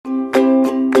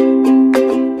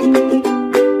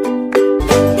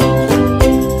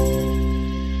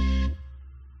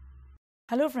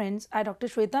Hello friends, I Dr.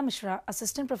 Shweta Mishra,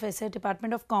 Assistant Professor,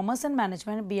 Department of Commerce and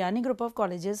Management, Biyani Group of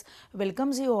Colleges,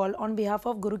 welcomes you all on behalf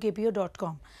of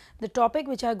GuruKPO.com. The topic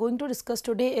which I am going to discuss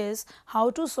today is how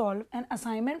to solve an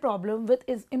assignment problem with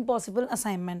impossible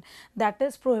assignment, that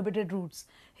is prohibited routes.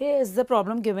 Here is the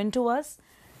problem given to us.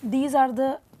 These are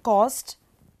the cost.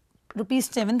 Rupees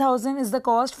 7,000 is the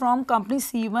cost from company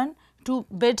C1 to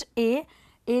bid A.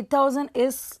 8,000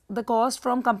 is the cost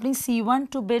from company C1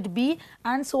 to bid B,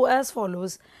 and so as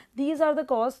follows. These are the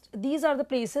costs, these are the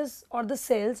places or the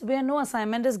cells where no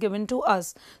assignment is given to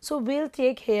us. So we'll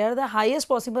take here the highest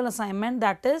possible assignment,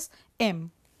 that is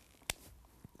M.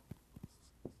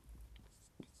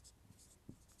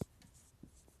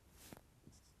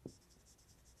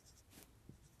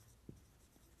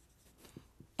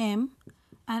 M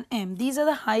and M. These are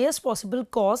the highest possible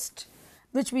cost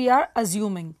which we are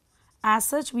assuming. As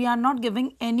such, we are not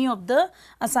giving any of the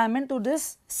assignment to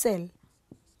this cell.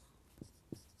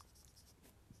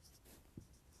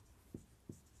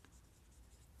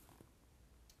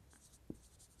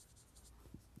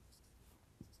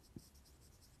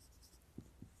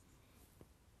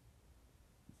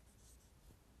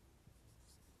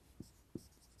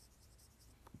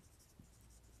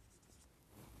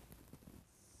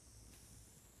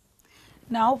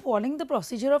 Now, following the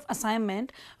procedure of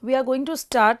assignment, we are going to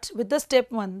start with the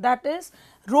step 1, that is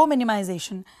row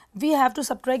minimization. We have to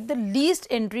subtract the least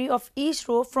entry of each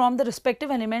row from the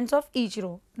respective elements of each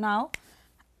row. Now,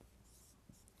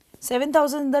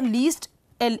 7,000 is the least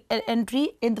entry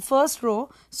in the first row,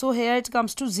 so here it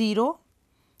comes to 0.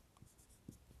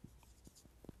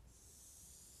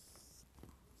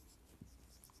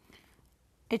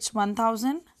 It's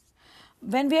 1,000.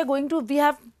 When we are going to, we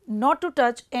have not to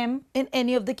touch M in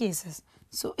any of the cases.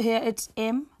 So here it's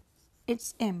M,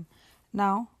 it's M.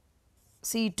 Now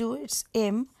C2, it's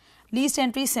M. Least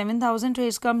entry 7,000,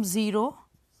 here comes 0,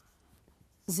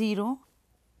 0.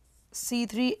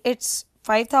 C3, it's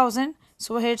 5,000,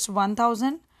 so here it's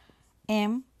 1,000,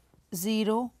 M,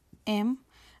 0, M.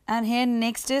 And here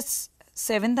next is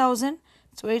 7,000,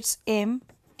 so it's M,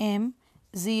 M,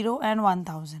 0 and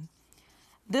 1,000.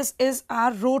 This is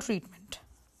our row treatment.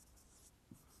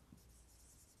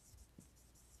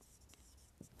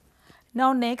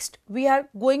 Now next we are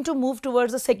going to move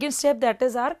towards the second step, that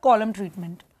is our column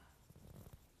treatment.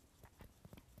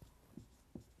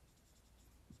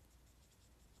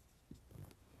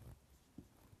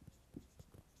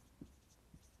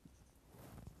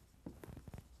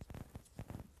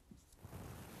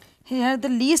 Here the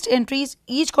least entries,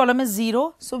 each column is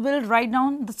 0, so we will write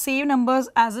down the same numbers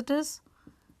as it is.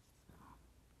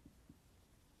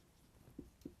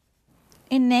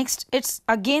 In next it's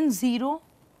again 0.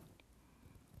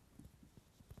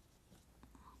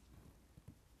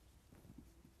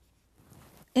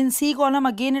 In C column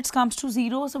again it comes to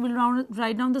 0, so we will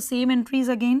write down the same entries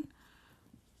again.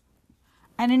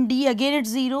 And in D again it's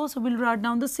 0, so we will write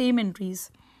down the same entries.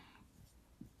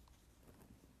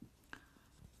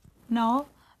 Now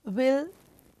we'll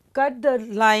cut the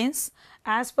lines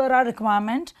as per our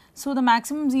requirement. So the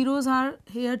maximum zeros are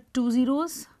here 2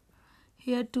 zeros,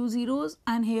 here 2 zeros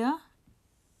and here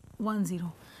 1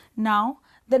 0. Now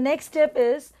the next step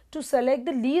is to select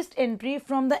the least entry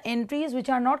from the entries which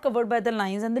are not covered by the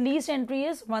lines, and the least entry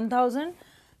is 1,000.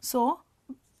 So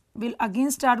we'll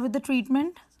again start with the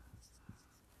treatment.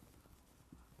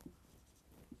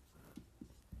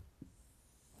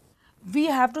 We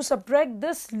have to subtract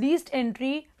this least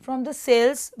entry from the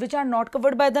cells which are not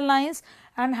covered by the lines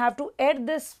and have to add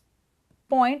this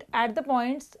point at the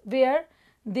points where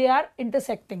they are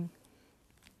intersecting.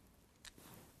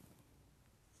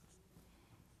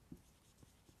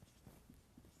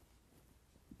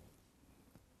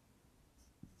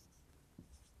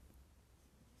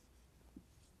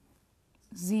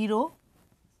 Zero,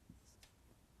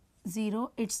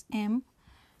 0, it's M,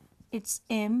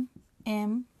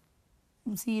 M,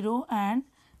 0 and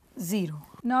 0.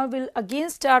 Now we'll again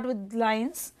start with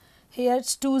lines. Here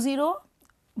it's 2 0,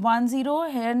 1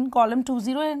 0, here in column 2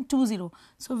 0 and 2 0.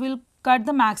 So we'll cut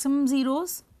the maximum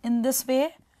zeros in this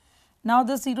way. Now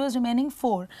the 0 is remaining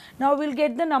 4. Now we'll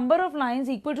get the number of lines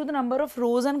equal to the number of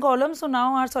rows and columns. So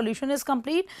now our solution is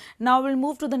complete. Now we'll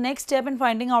move to the next step in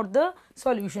finding out the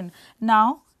solution.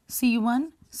 Now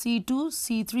C1, C2,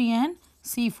 C3 and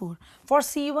C4. For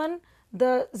C1,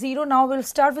 the 0, now we'll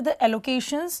start with the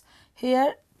allocations.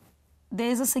 Here there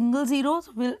is a single 0,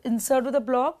 so we'll insert with a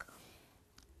block.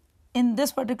 In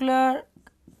this particular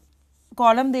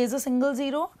column there is a single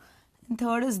 0, and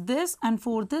third is this and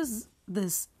fourth is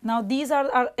this. Now these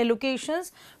are our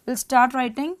allocations. We'll start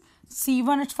writing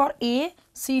C1 is for A,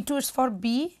 C2 is for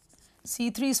B,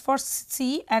 C3 is for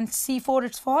C and C4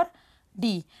 it's for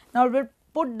D. Now we will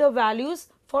put the values.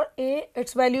 For A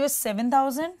its value is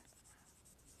 7000,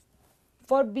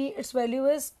 for B its value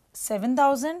is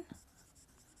 7000,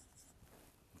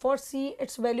 for C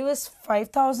its value is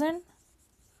 5000,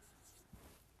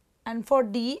 and for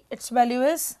D its value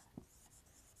is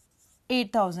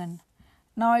 8000.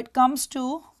 Now it comes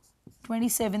to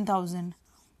 27,000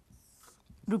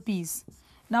 rupees.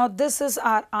 Now this is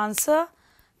our answer.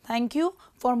 Thank you.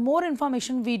 For more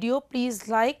information video, please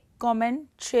like, comment,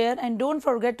 share and don't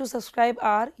forget to subscribe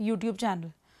our YouTube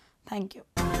channel. Thank you.